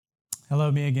Hello,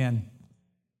 me again.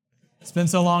 It's been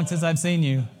so long since I've seen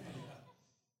you.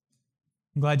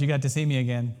 I'm glad you got to see me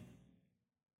again.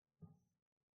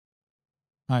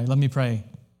 All right, let me pray.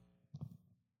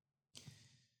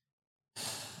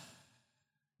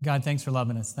 God, thanks for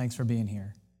loving us. Thanks for being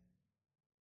here.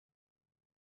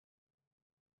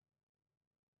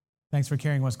 Thanks for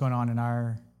caring what's going on in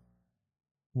our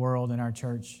world, in our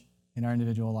church, in our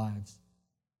individual lives.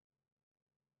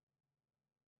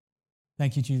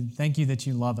 Thank you that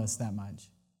you love us that much.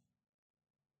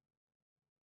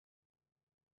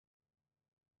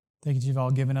 Thank you that you've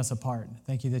all given us a part.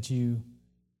 Thank you that you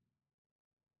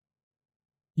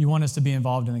want us to be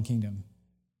involved in the kingdom.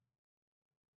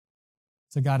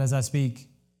 So God, as I speak,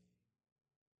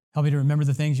 help me to remember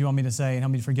the things you want me to say and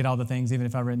help me to forget all the things, even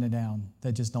if I've written it down,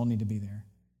 that just don't need to be there.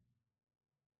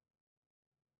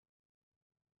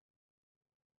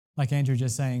 Like Andrew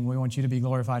just saying, we want you to be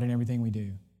glorified in everything we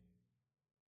do.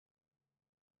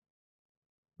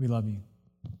 We love you.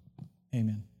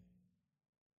 Amen.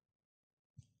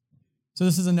 So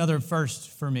this is another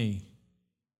first for me.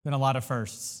 Been a lot of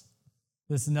firsts.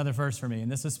 This is another first for me,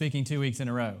 and this is speaking 2 weeks in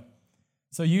a row.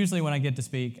 So usually when I get to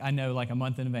speak, I know like a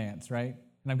month in advance, right?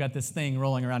 And I've got this thing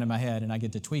rolling around in my head, and I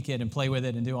get to tweak it and play with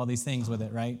it and do all these things with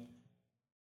it, right?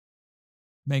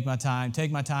 Make my time,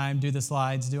 take my time, do the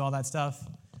slides, do all that stuff.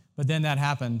 But then that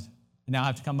happened, and now I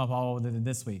have to come up all with it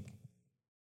this week.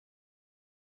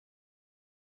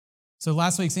 So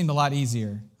last week seemed a lot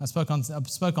easier. I spoke on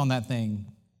that thing.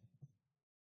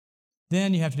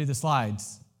 Then you have to do the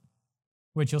slides,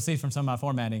 which you'll see from some of my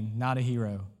formatting, not a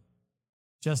hero.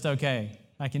 Just okay,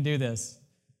 I can do this.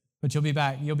 But you'll be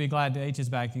back. You'll be glad that H is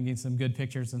back and get some good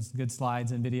pictures and some good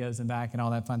slides and videos and back and all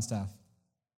that fun stuff.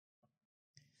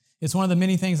 It's one of the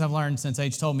many things I've learned since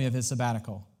H told me of his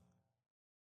sabbatical.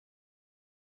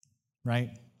 Right?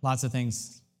 Lots of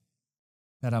things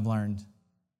that I've learned.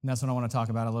 And that's what I want to talk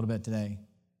about a little bit today.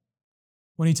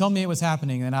 When he told me it was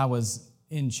happening and I was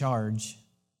in charge,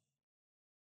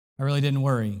 I really didn't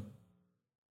worry.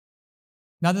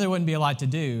 Not that there wouldn't be a lot to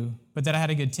do, but that I had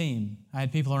a good team. I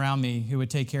had people around me who would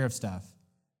take care of stuff.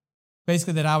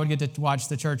 Basically, that I would get to watch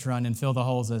the church run and fill the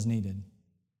holes as needed.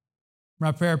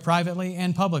 My prayer privately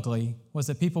and publicly was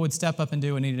that people would step up and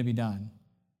do what needed to be done.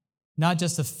 Not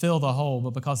just to fill the hole,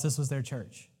 but because this was their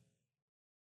church.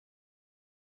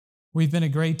 We've been a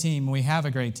great team, and we have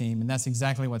a great team, and that's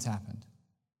exactly what's happened.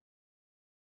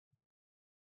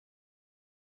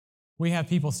 We have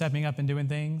people stepping up and doing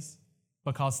things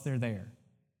because they're there.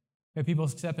 We have people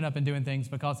stepping up and doing things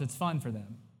because it's fun for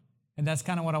them. And that's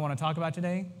kind of what I want to talk about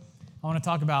today. I want to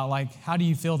talk about, like, how do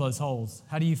you fill those holes?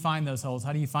 How do you find those holes?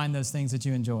 How do you find those things that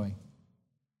you enjoy?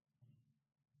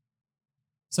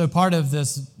 So part of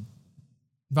this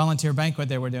volunteer banquet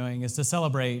that we're doing is to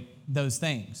celebrate those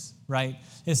things, right?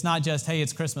 It's not just, hey,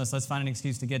 it's Christmas, let's find an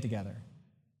excuse to get together.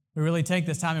 We really take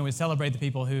this time and we celebrate the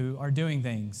people who are doing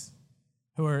things,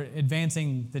 who are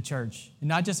advancing the church. And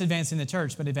not just advancing the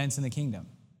church, but advancing the kingdom,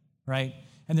 right?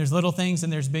 And there's little things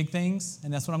and there's big things,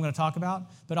 and that's what I'm going to talk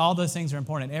about. But all those things are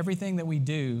important. Everything that we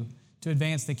do to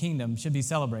advance the kingdom should be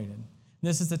celebrated.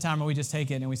 This is the time where we just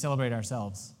take it and we celebrate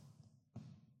ourselves.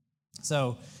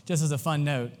 So just as a fun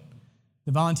note,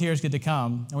 the volunteers get to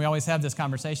come, and we always have this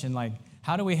conversation like,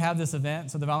 how do we have this event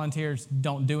so the volunteers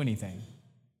don't do anything?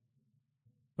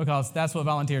 Because that's what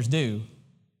volunteers do,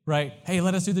 right? Hey,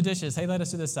 let us do the dishes. Hey, let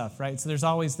us do this stuff, right? So there's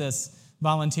always this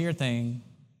volunteer thing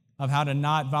of how to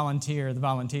not volunteer the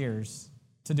volunteers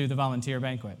to do the volunteer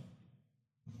banquet.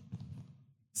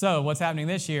 So what's happening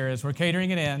this year is we're catering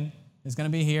it in. It's going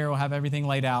to be here. We'll have everything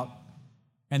laid out.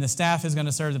 And the staff is going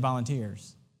to serve the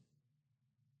volunteers.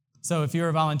 So if you're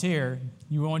a volunteer,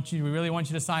 we really want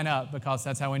you to sign up because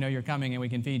that's how we know you're coming and we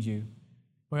can feed you.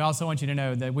 We also want you to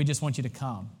know that we just want you to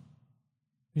come.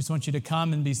 We just want you to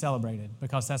come and be celebrated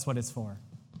because that's what it's for.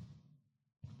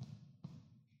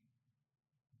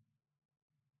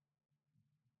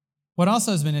 What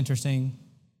also has been interesting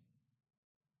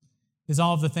is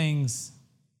all of the things,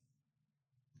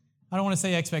 I don't want to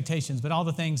say expectations, but all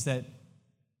the things that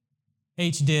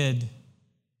H did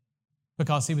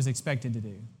because he was expected to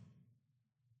do.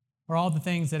 Or all the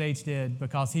things that H did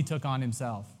because he took on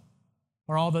himself.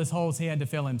 Or all those holes he had to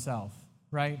fill himself,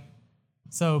 right?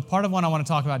 So part of what I want to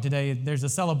talk about today, there's a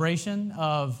celebration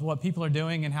of what people are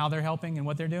doing and how they're helping and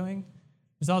what they're doing.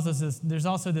 There's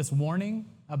also this warning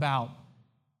about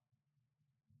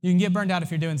you can get burned out if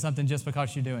you're doing something just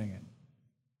because you're doing it.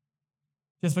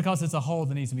 Just because it's a hole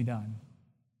that needs to be done.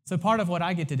 So part of what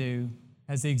I get to do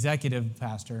as the executive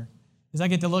pastor is I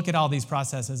get to look at all these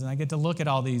processes and I get to look at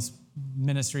all these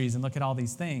ministries and look at all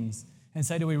these things and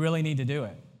say, do we really need to do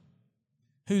it?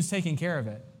 Who's taking care of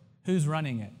it? Who's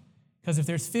running it? Because if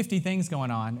there's 50 things going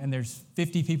on and there's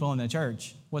 50 people in the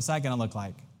church, what's that going to look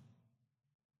like?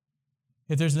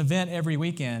 If there's an event every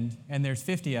weekend and there's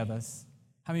 50 of us,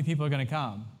 how many people are going to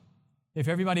come? If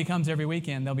everybody comes every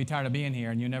weekend, they'll be tired of being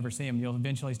here and you'll never see them. You'll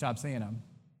eventually stop seeing them.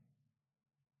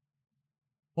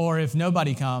 Or if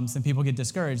nobody comes, then people get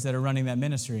discouraged that are running that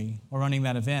ministry or running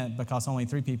that event because only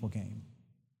 3 people came.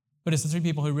 But it's the 3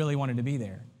 people who really wanted to be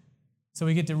there. So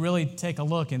we get to really take a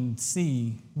look and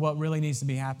see what really needs to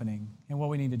be happening and what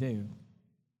we need to do.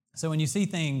 So when you see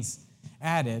things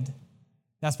added,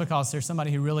 that's because there's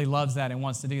somebody who really loves that and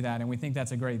wants to do that, and we think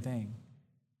that's a great thing.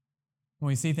 When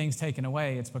we see things taken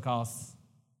away, it's because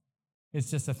it's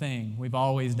just a thing. We've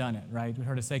always done it, right? We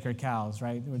heard of sacred cows,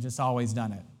 right? We've just always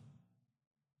done it.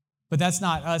 But that's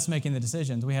not us making the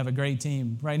decisions. We have a great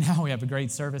team. Right now we have a great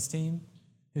service team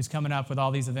who's coming up with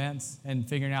all these events and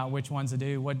figuring out which ones to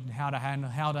do, how to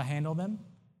handle them,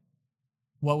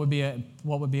 what would be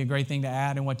a great thing to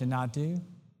add and what to not do.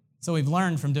 So we've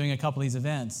learned from doing a couple of these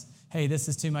events, hey, this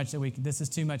is too much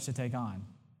to take on.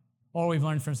 Or we've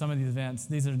learned from some of these events,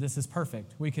 this is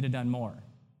perfect. We could have done more.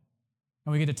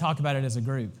 And we get to talk about it as a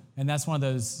group. And that's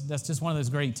just one of those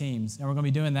great teams. And we're going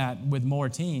to be doing that with more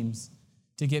teams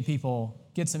to get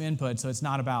some input. So it's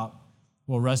not about,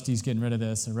 well, Rusty's getting rid of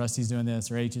this, or Rusty's doing this,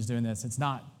 or H is doing this. It's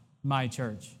not my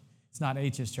church. It's not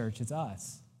H's church. It's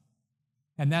us.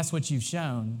 And that's what you've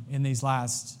shown in these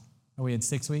last, we had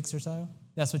 6 weeks or so?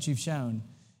 That's what you've shown,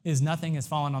 is nothing has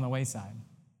fallen on the wayside.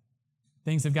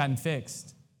 Things have gotten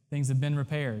fixed. Things have been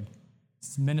repaired.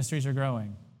 Ministries are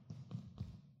growing.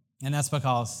 And that's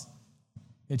because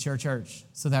it's your church.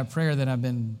 So that prayer that I've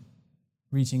been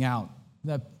reaching out,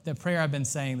 the prayer I've been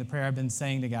saying,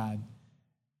 to God,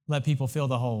 let people fill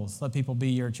the holes. Let people be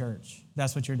your church.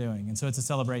 That's what you're doing. And so it's a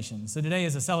celebration. So today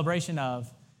is a celebration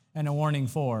of and a warning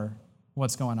for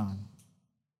what's going on.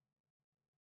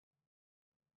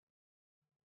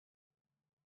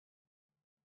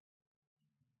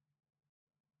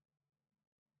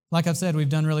 Like I've said, we've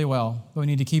done really well, but we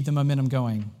need to keep the momentum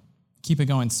going. Keep it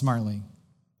going smartly.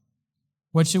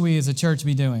 What should we as a church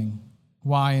be doing?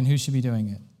 Why and who should be doing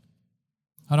it?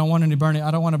 I don't want to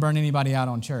burn anybody out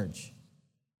on church.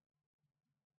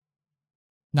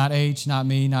 Not H, not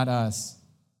me, not us.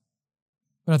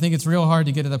 But I think it's real hard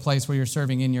to get to the place where you're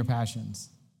serving in your passions.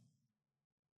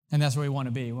 And that's where we want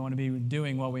to be. We want to be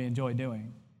doing what we enjoy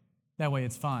doing. That way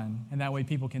it's fun. And that way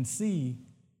people can see.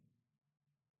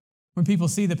 When people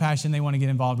see the passion, they want to get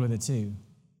involved with it too.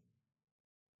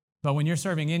 But when you're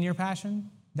serving in your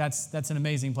passion, that's an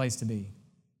amazing place to be.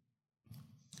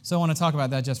 So I want to talk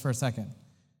about that just for a second.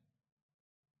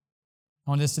 I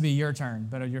want this to be your turn,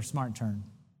 but your smart turn.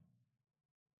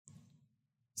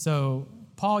 So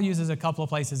Paul uses a couple of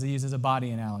places he uses a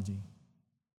body analogy.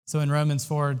 So in Romans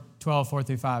 4:12,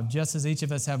 4-5, just as each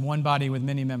of us have one body with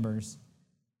many members,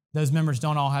 those members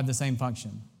don't all have the same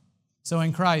function. So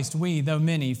in Christ, we, though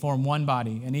many, form one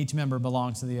body, and each member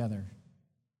belongs to the other.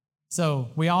 So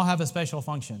we all have a special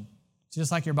function. It's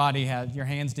just like your body has, your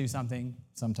hands do something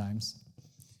sometimes.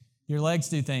 Your legs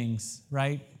do things,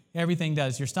 right? Everything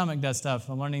does. Your stomach does stuff.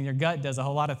 I'm learning your gut does a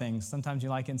whole lot of things. Sometimes you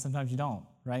like it and sometimes you don't,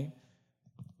 right?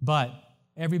 But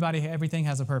everything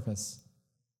has a purpose.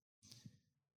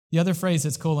 The other phrase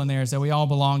that's cool in there is that we all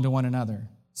belong to one another.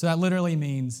 So that literally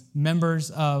means members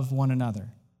of one another.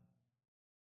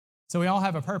 So we all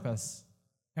have a purpose,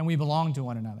 and we belong to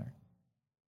one another.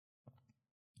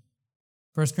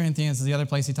 1 Corinthians is the other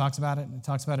place he talks about it. He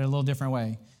talks about it a little different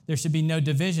way. There should be no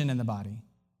division in the body,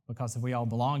 because if we all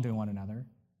belong to one another,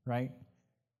 right?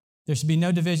 There should be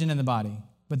no division in the body,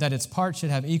 but that its parts should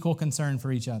have equal concern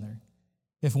for each other.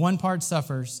 If one part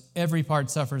suffers, every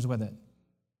part suffers with it.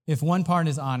 If one part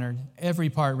is honored, every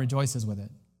part rejoices with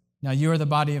it. Now you are the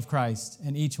body of Christ,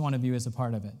 and each one of you is a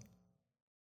part of it.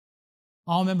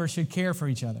 All members should care for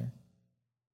each other.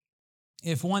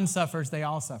 If one suffers, they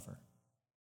all suffer.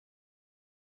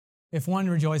 If one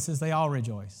rejoices, they all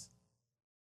rejoice.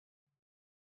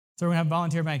 So we're going to have a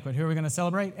volunteer banquet. Who are we going to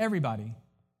celebrate? Everybody.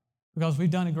 Because we've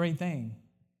done a great thing.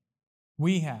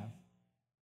 We have.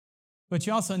 But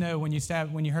you also know when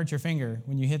you hurt your finger,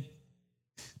 when you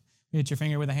hit your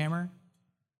finger with a hammer,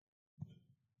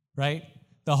 right?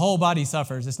 The whole body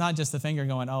suffers. It's not just the finger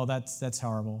going, oh, that's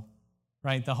horrible,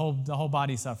 right? The whole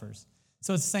body suffers.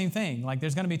 So it's the same thing. Like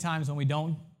there's going to be times when we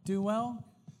don't do well,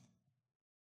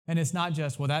 and it's not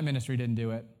just, well, that ministry didn't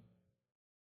do it,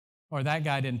 or that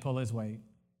guy didn't pull his weight.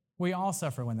 We all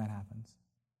suffer when that happens.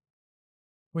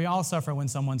 We all suffer when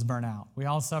someone's burnt out. We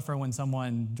all suffer when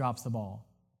someone drops the ball.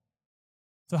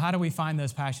 So how do we find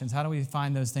those passions? How do we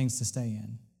find those things to stay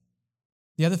in?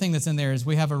 The other thing that's in there is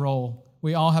we have a role.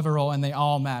 We all have a role, and they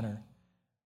all matter.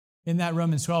 In that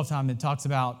Romans 12 time, it talks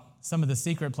about some of the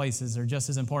secret places are just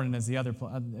as important as the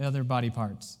other body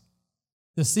parts.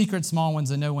 The secret small ones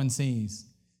that no one sees.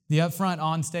 The upfront,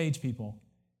 on-stage people.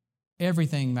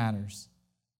 Everything matters.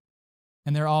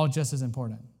 And they're all just as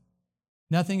important.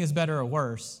 Nothing is better or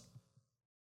worse.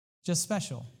 Just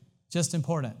special. Just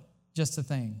important. Just a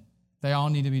thing. They all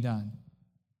need to be done.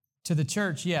 To the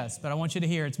church, yes, but I want you to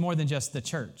hear it's more than just the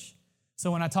church.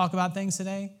 So when I talk about things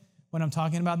today, when I'm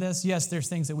talking about this, yes, there's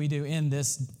things that we do in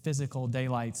this physical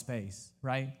daylight space,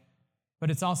 right? But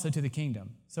it's also to the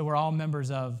kingdom. So we're all members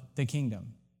of the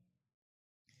kingdom.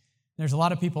 There's a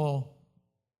lot of people.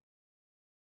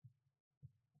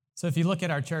 So if you look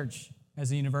at our church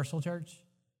as a universal church,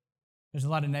 there's a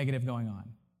lot of negative going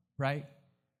on, right?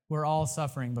 We're all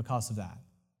suffering because of that.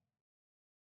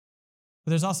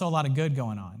 But there's also a lot of good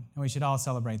going on, and we should all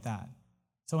celebrate that.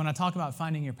 So when I talk about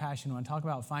finding your passion, when I talk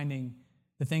about finding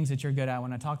the things that you're good at,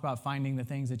 when I talk about finding the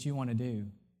things that you want to do,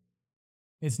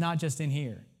 it's not just in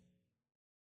here.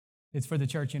 It's for the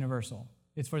church universal.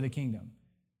 It's for the kingdom.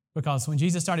 Because when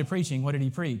Jesus started preaching, what did he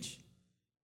preach?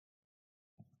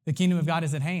 The kingdom of God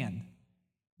is at hand.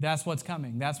 That's what's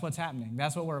coming. That's what's happening.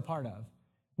 That's what we're a part of.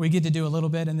 We get to do a little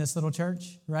bit in this little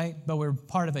church, right? But we're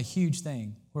part of a huge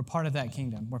thing. We're part of that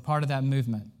kingdom. We're part of that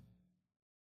movement.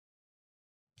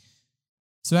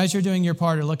 So as you're doing your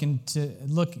part or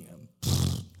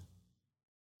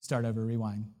start over,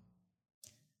 rewind.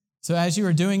 So as you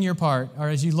are doing your part, or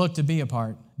as you look to be a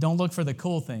part, don't look for the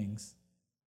cool things.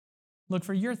 Look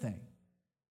for your thing.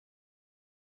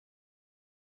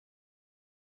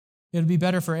 It'll be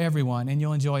better for everyone, and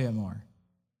you'll enjoy it more.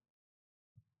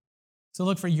 So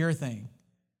look for your thing.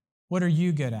 What are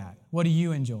you good at? What do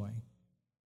you enjoy?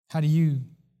 How do you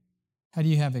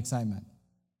have excitement?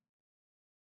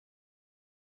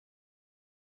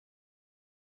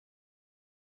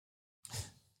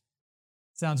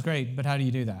 Sounds great, but how do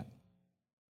you do that?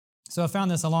 So I found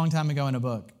this a long time ago in a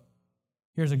book.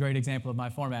 Here's a great example of my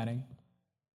formatting.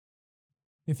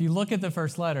 If you look at the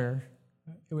first letter,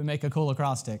 it would make a cool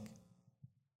acrostic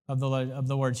of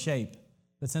the word shape.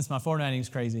 But since my formatting is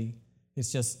crazy,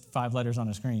 it's just 5 letters on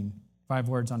a screen, 5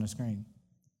 words on a screen.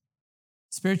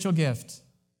 Spiritual gift,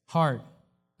 heart,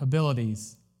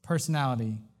 abilities,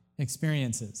 personality,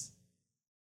 experiences.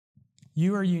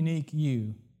 You are unique,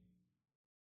 you.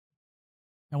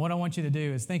 And what I want you to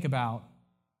do is think about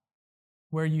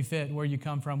where you fit, where you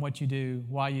come from, what you do,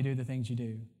 why you do the things you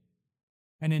do.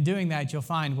 And in doing that, you'll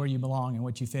find where you belong and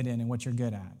what you fit in and what you're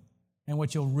good at and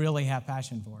what you'll really have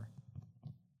passion for.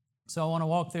 So I want to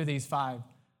walk through these 5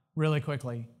 really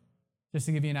quickly just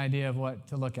to give you an idea of what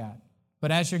to look at.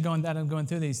 But as you're going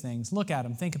through these things, look at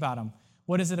them, think about them.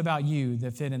 What is it about you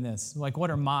that fit in this? Like, what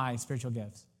are my spiritual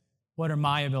gifts? What are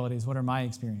my abilities? What are my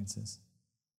experiences?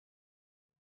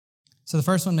 So the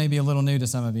first one may be a little new to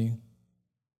some of you,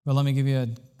 but let me give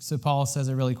you so Paul says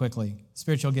it really quickly.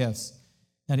 Spiritual gifts.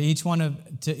 Now to each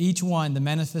one, the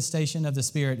manifestation of the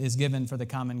Spirit is given for the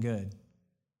common good.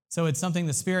 So it's something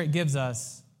the Spirit gives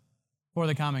us for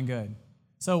the common good.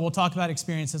 So we'll talk about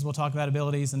experiences, we'll talk about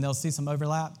abilities, and they'll see some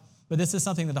overlap, but this is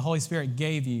something that the Holy Spirit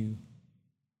gave you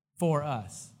for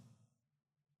us.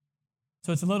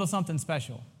 So it's a little something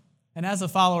special. And as a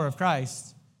follower of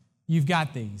Christ, you've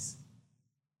got these.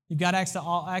 You've got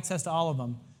access to all of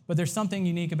them, but there's something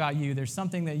unique about you. There's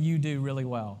something that you do really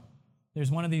well.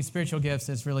 There's one of these spiritual gifts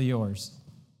that's really yours.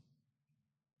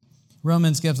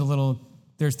 Romans gives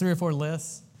there's 3 or 4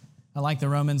 lists. I like the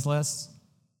Romans list.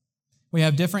 We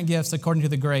have different gifts according to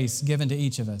the grace given to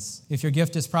each of us. If your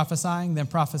gift is prophesying, then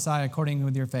prophesy according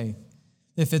with your faith.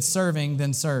 If it's serving,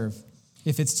 then serve.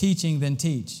 If it's teaching, then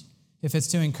teach. If it's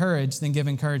to encourage, then give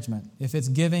encouragement. If it's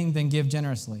giving, then give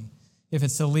generously. If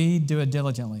it's to lead, do it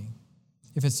diligently.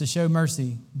 If it's to show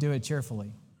mercy, do it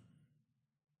cheerfully.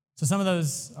 So some of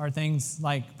those are things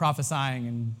like prophesying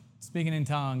and speaking in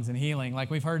tongues and healing. Like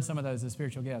we've heard some of those as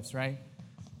spiritual gifts, right?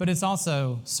 But it's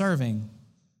also serving,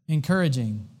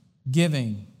 encouraging,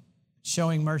 giving,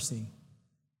 showing mercy.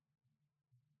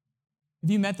 Have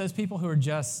you met those people who are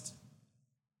just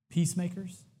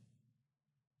peacemakers?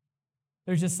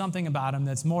 There's just something about them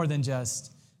that's more than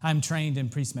just, I'm trained in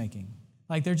peacemaking.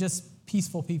 Like they're just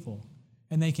peaceful people,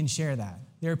 and they can share that.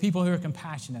 There are people who are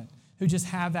compassionate, who just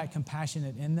have that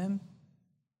compassionate in them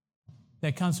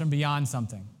that comes from beyond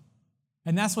something.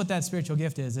 And that's what that spiritual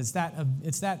gift is. It's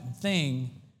that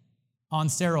thing on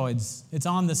steroids. It's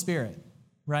on the Spirit,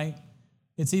 right?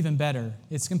 It's even better.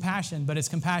 It's compassion, but it's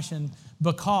compassion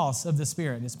because of the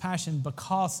Spirit. It's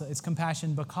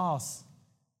compassion because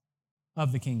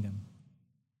of the kingdom.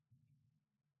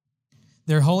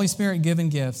 They're Holy Spirit given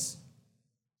gifts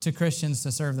to Christians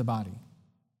to serve the body.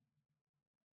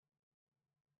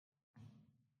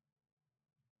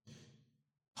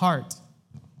 Heart.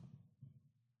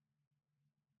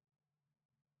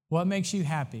 What makes you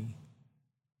happy?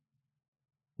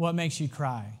 What makes you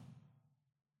cry?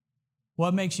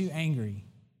 What makes you angry?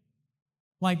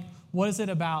 Like, what is it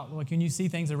about, like, when you see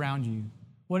things around you?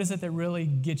 What is it that really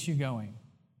gets you going?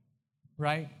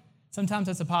 Right? Sometimes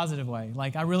it's a positive way.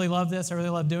 Like, I really love this. I really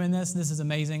love doing this. This is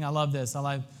amazing. I love this.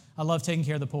 I love taking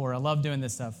care of the poor. I love doing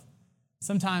this stuff.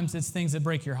 Sometimes it's things that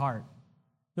break your heart.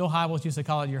 Bill Hybels used to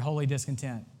call it your holy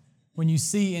discontent. When you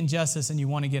see injustice and you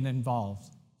want to get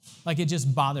involved. Like, it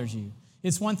just bothers you.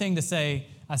 It's one thing to say,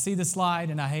 I see the slide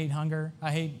and I hate hunger.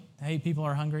 I hate people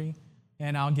are hungry,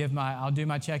 and I'll do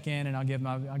my check-in and I'll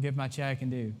give my check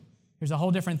and do. There's a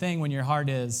whole different thing when your heart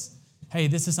is, hey,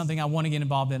 this is something I want to get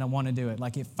involved in. I want to do it.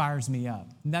 Like, it fires me up.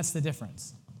 And that's the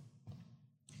difference.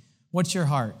 What's your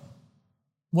heart?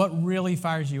 What really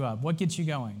fires you up? What gets you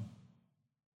going?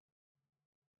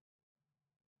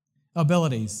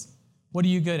 Abilities. What are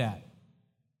you good at?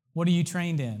 What are you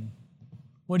trained in?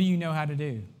 What do you know how to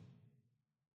do?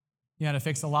 You know how to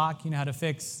fix a lock? You know how to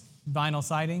fix vinyl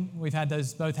siding? We've had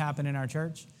those both happen in our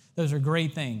church. Those are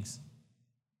great things.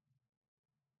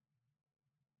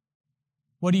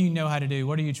 What do you know how to do?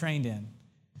 What are you trained in?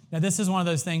 Now, this is one of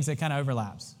those things that kind of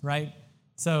overlaps, right?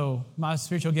 So my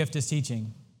spiritual gift is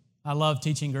teaching. I love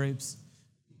teaching groups.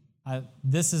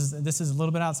 This is a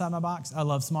little bit outside my box. I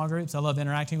love small groups. I love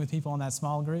interacting with people on that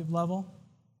small group level.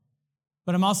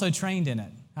 But I'm also trained in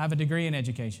it. I have a degree in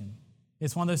education.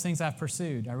 It's one of those things I've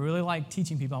pursued. I really like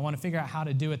teaching people. I want to figure out how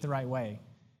to do it the right way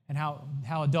and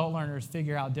how adult learners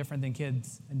figure out different than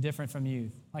kids and different from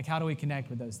youth. Like, how do we connect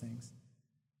with those things?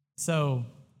 So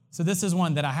this is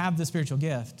one that I have the spiritual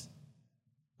gift,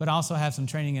 but I also have some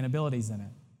training and abilities in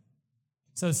it.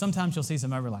 So sometimes you'll see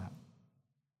some overlap.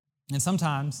 And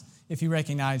sometimes, if you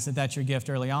recognize that that's your gift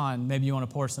early on, maybe you want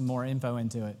to pour some more info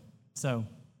into it. So,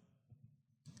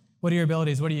 what are your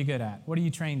abilities? What are you good at? What are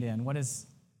you trained in? What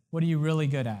are you really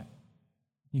good at?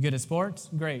 You good at sports?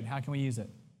 Great. How can we use it?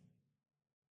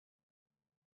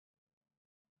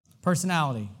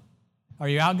 Personality. Are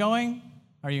you outgoing?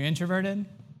 Are you introverted?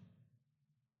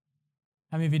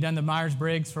 How many of you done the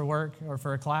Myers-Briggs for work or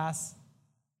for a class?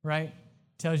 Right?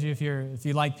 Tells you if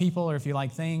you like people or if you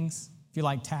like things, if you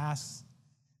like tasks.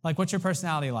 Like, what's your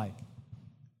personality like?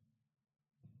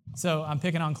 So I'm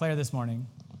picking on Claire this morning,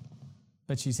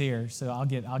 but she's here, so I'll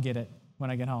get it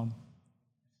when I get home.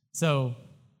 So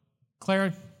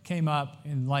Claire came up,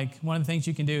 and like, one of the things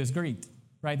you can do is greet,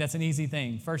 right? That's an easy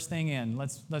thing. First thing in,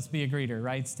 let's be a greeter,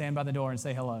 right? Stand by the door and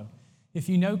say hello. If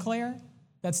you know Claire,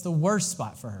 that's the worst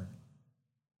spot for her.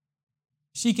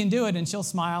 She can do it and she'll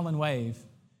smile and wave,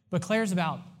 but Claire's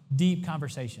about deep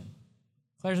conversation.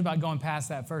 Claire's about going past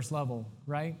that first level,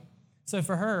 right? So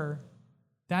for her,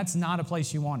 that's not a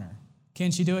place you want her.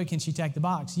 Can she do it? Can she check the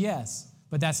box? Yes,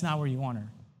 but that's not where you want her.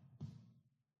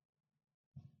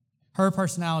 Her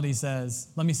personality says,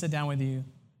 let me sit down with you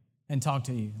and talk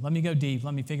to you. Let me go deep.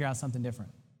 Let me figure out something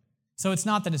different. So it's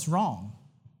not that it's wrong,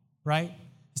 right?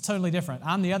 It's totally different.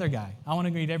 I'm the other guy. I want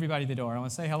to greet everybody at the door. I want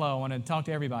to say hello. I want to talk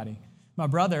to everybody. My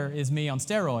brother is me on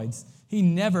steroids. He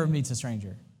never meets a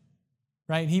stranger,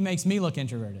 right? He makes me look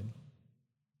introverted.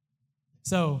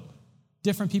 So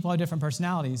different people have different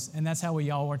personalities, and that's how we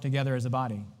all work together as a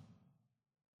body.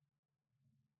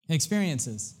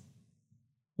 Experiences.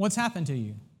 What's happened to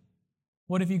you?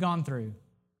 What have you gone through?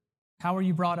 How were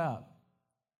you brought up?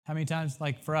 How many times,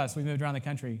 like for us, we moved around the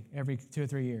country every 2 or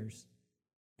 3 years.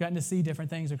 Gotten to see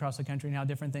different things across the country and how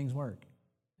different things work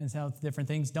and how different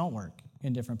things don't work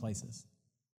in different places.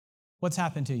 What's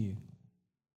happened to you?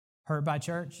 Hurt by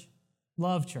church?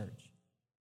 Love church.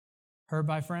 Hurt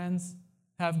by friends?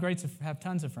 Have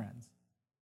tons of friends.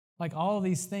 Like, all of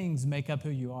these things make up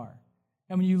who you are.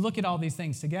 And when you look at all these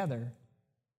things together,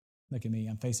 look at me,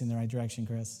 I'm facing the right direction,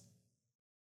 Chris.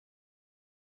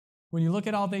 When you look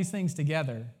at all these things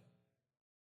together,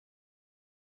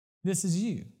 this is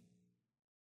you.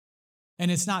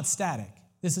 And it's not static.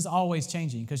 This is always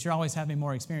changing because you're always having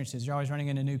more experiences. You're always running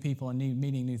into new people and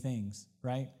meeting new things,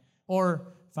 right?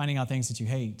 Or finding out things that you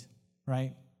hate,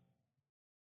 right?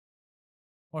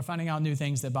 Or finding out new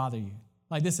things that bother you.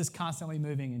 Like, this is constantly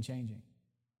moving and changing.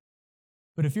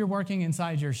 But if you're working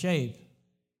inside your shape,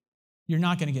 you're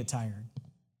not going to get tired.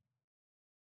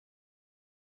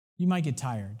 You might get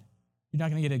tired. You're not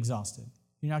going to get exhausted.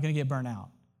 You're not going to get burnt out.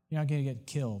 You're not going to get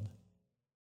killed.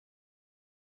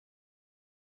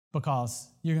 Because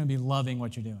you're going to be loving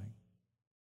what you're doing.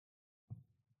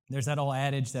 There's that old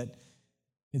adage that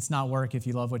It's not work if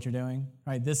you love what you're doing,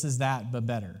 right? This is that, but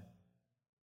better,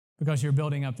 because you're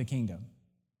building up the kingdom.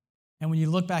 And when you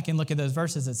look back and look at those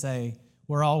verses that say,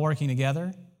 we're all working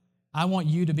together, I want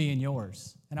you to be in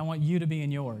yours, and I want you to be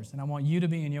in yours, and I want you to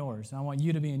be in yours, and I want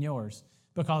you to be in yours.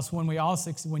 Because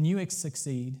when you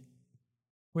succeed,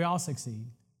 we all succeed.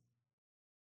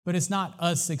 But it's not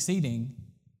us succeeding,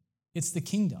 it's the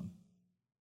kingdom.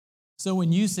 So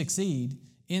when you succeed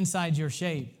inside your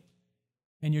shape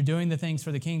and you're doing the things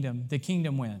for the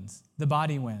kingdom wins, the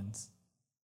body wins.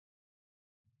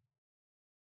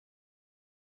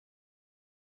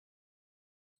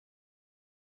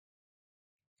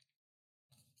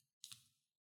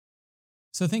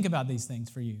 So think about these things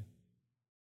for you.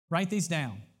 Write these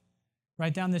down.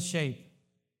 Write down this shape.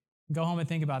 Go home and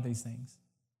think about these things.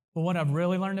 But what I've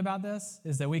really learned about this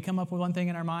is that we come up with one thing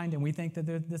in our mind and we think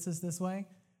that this is this way.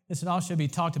 This all should be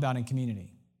talked about in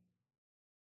community.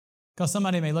 Because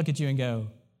somebody may look at you and go,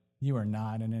 you are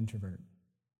not an introvert.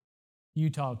 You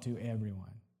talk to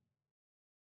everyone.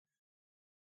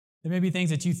 There may be things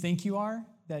that you think you are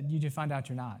that you just find out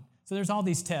you're not. So there's all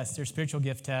these tests. There's spiritual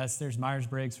gift tests. There's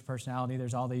Myers-Briggs for personality.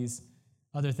 There's all these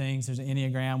other things. There's an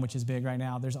Enneagram, which is big right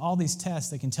now. There's all these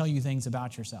tests that can tell you things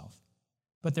about yourself.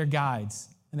 But they're guides,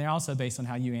 and they're also based on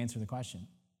how you answer the question,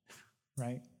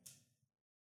 right?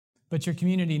 But your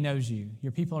community knows you.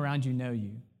 Your people around you know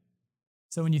you.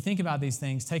 So when you think about these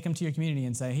things, take them to your community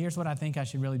and say, here's what I think I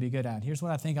should really be good at. Here's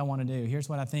what I think I want to do. Here's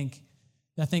what I think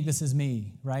this is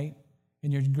me, right?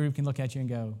 And your group can look at you and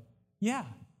go, yeah,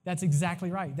 that's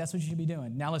exactly right. That's what you should be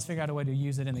doing. Now let's figure out a way to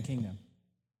use it in the kingdom.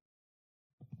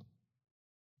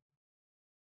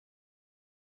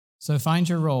 So find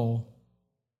your role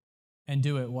and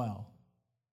do it well.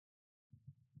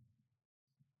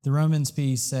 The Romans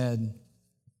piece said,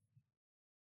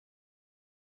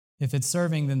 if it's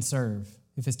serving, then serve.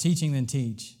 If it's teaching, then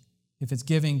teach. If it's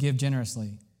giving, give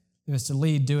generously. If it's to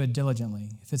lead, do it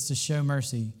diligently. If it's to show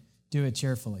mercy, do it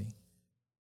cheerfully.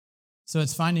 So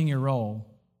it's finding your role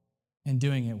and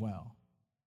doing it well.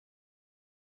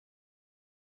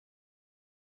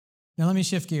 Now let me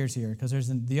shift gears here, because there's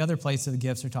the other place that the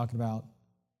gifts are talking about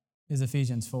is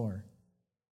Ephesians 4.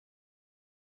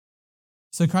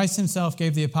 So Christ himself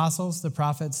gave the apostles, the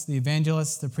prophets, the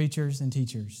evangelists, the preachers, and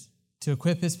teachers to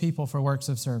equip his people for works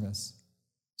of service,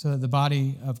 so that the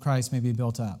body of Christ may be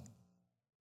built up,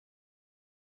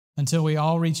 until we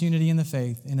all reach unity in the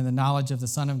faith and in the knowledge of the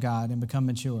Son of God and become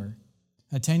mature,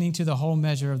 attaining to the whole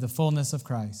measure of the fullness of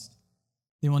Christ.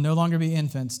 They will no longer be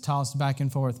infants tossed back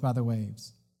and forth by the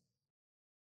waves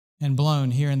and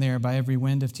blown here and there by every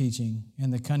wind of teaching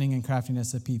and the cunning and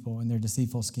craftiness of people and their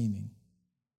deceitful scheming.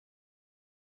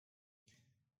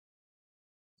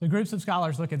 So groups of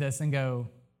scholars look at this and go,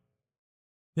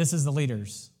 this is the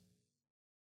leaders.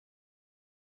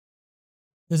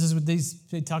 This is what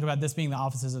they talk about this being the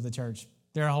offices of the church.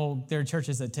 There are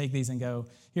churches that take these and go,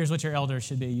 here's what your elders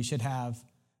should be. You should have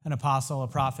an apostle, a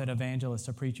prophet, evangelist,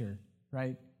 a preacher,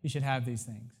 right? You should have these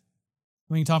things.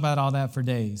 We can talk about all that for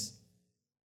days.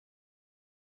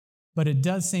 But it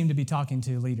does seem to be talking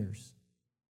to leaders.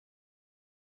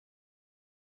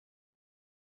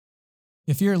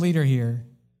 If you're a leader here,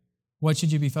 what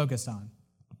should you be focused on?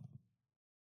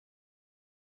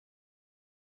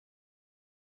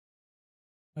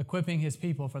 Equipping his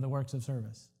people for the works of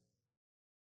service.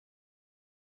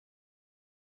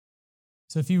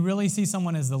 So if you really see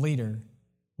someone as the leader,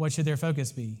 what should their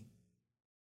focus be?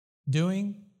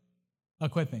 Doing,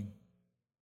 equipping.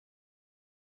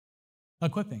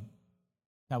 Equipping.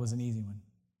 That was an easy one.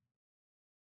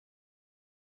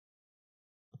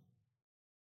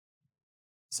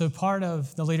 So part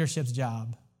of the leadership's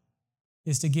job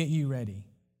is to get you ready.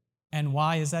 And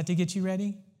why is that to get you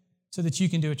ready? So that you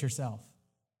can do it yourself.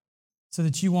 So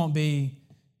that you won't be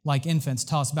like infants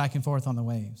tossed back and forth on the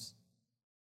waves.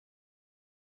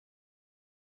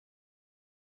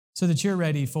 So that you're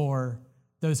ready for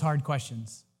those hard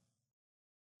questions.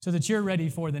 So that you're ready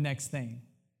for the next thing.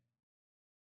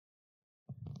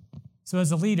 So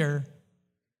as a leader,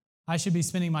 I should be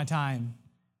spending my time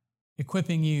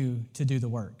equipping you to do the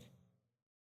work.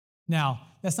 Now,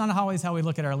 that's not always how we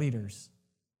look at our leaders,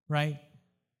 right?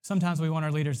 Sometimes we want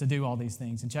our leaders to do all these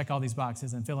things and check all these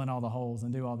boxes and fill in all the holes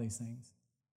and do all these things.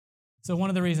 So one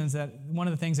of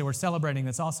the things that we're celebrating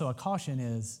that's also a caution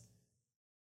is,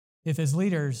 if as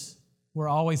leaders we're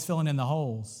always filling in the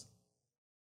holes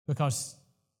because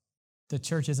the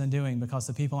church isn't doing, because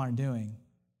the people aren't doing,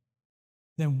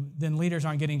 then leaders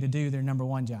aren't getting to do their number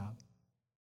one job,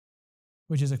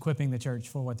 which is equipping the church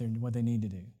for what they need to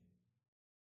do.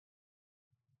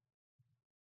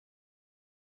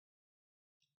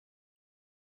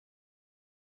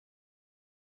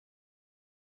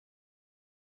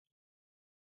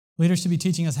 Leaders should be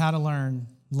teaching us how to learn,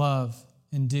 love,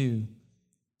 and do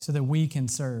so that we can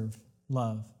serve,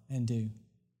 love, and do.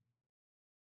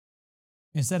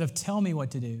 Instead of tell me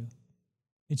what to do,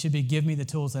 it should be give me the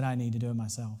tools that I need to do it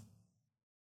myself.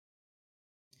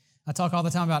 I talk all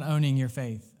the time about owning your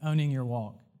faith, owning your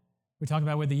walk. We talk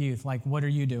about with the youth, like, what are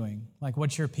you doing? Like,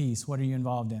 what's your piece? What are you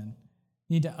involved in?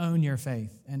 You need to own your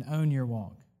faith and own your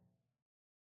walk.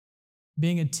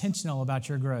 Being intentional about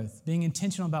your growth, being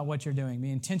intentional about what you're doing,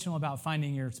 being intentional about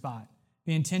finding your spot,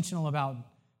 be intentional about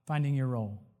finding your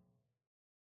role.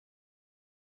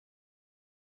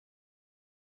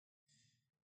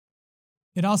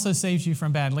 It also saves you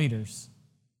from bad leaders,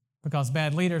 because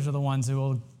bad leaders are the ones who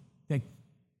will,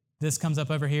 this comes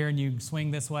up over here and you swing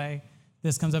this way.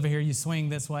 This comes over here, you swing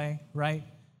this way, right?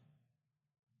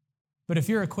 But if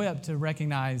you're equipped to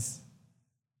recognize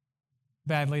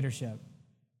bad leadership,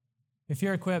 if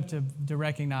you're equipped to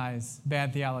recognize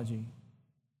bad theology,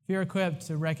 if you're equipped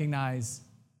to recognize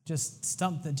just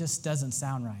stuff that just doesn't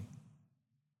sound right.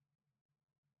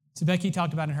 So Becky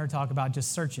talked about in her talk about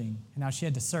just searching, and how she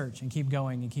had to search and keep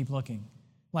going and keep looking.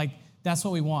 Like, that's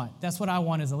what we want. That's what I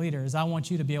want as a leader, is I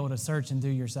want you to be able to search and do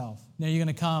yourself. Now, you're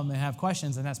going to come and have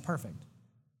questions, and that's perfect,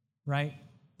 right?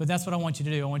 But that's what I want you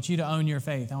to do. I want you to own your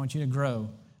faith. I want you to grow.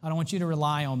 I don't want you to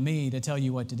rely on me to tell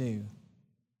you what to do.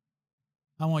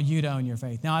 I want you to own your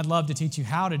faith. Now, I'd love to teach you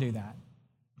how to do that,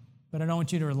 but I don't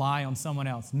want you to rely on someone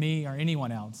else, me or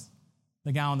anyone else,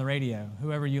 the guy on the radio,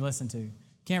 whoever you listen to. You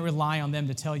can't rely on them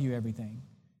to tell you everything.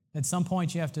 At some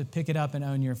point, you have to pick it up and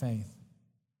own your faith.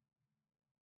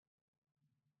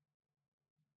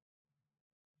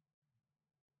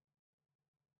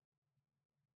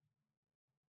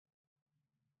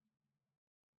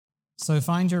 So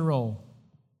find your role.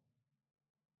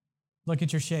 Look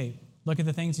at your shape. Look at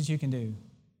the things that you can do.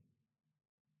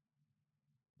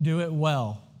 Do it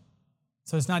well.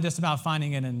 So it's not just about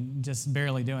finding it and just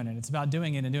barely doing it. It's about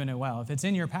doing it and doing it well. If it's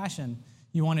in your passion,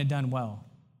 you want it done well.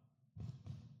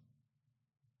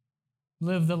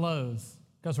 Live the lows,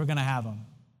 because we're going to have them.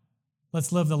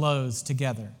 Let's live the lows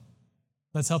together.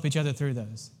 Let's help each other through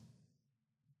those.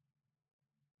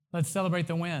 Let's celebrate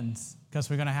the wins, because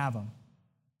we're going to have them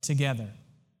together.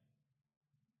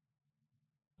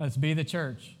 Let's be the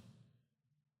church.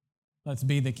 Let's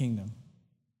be the kingdom.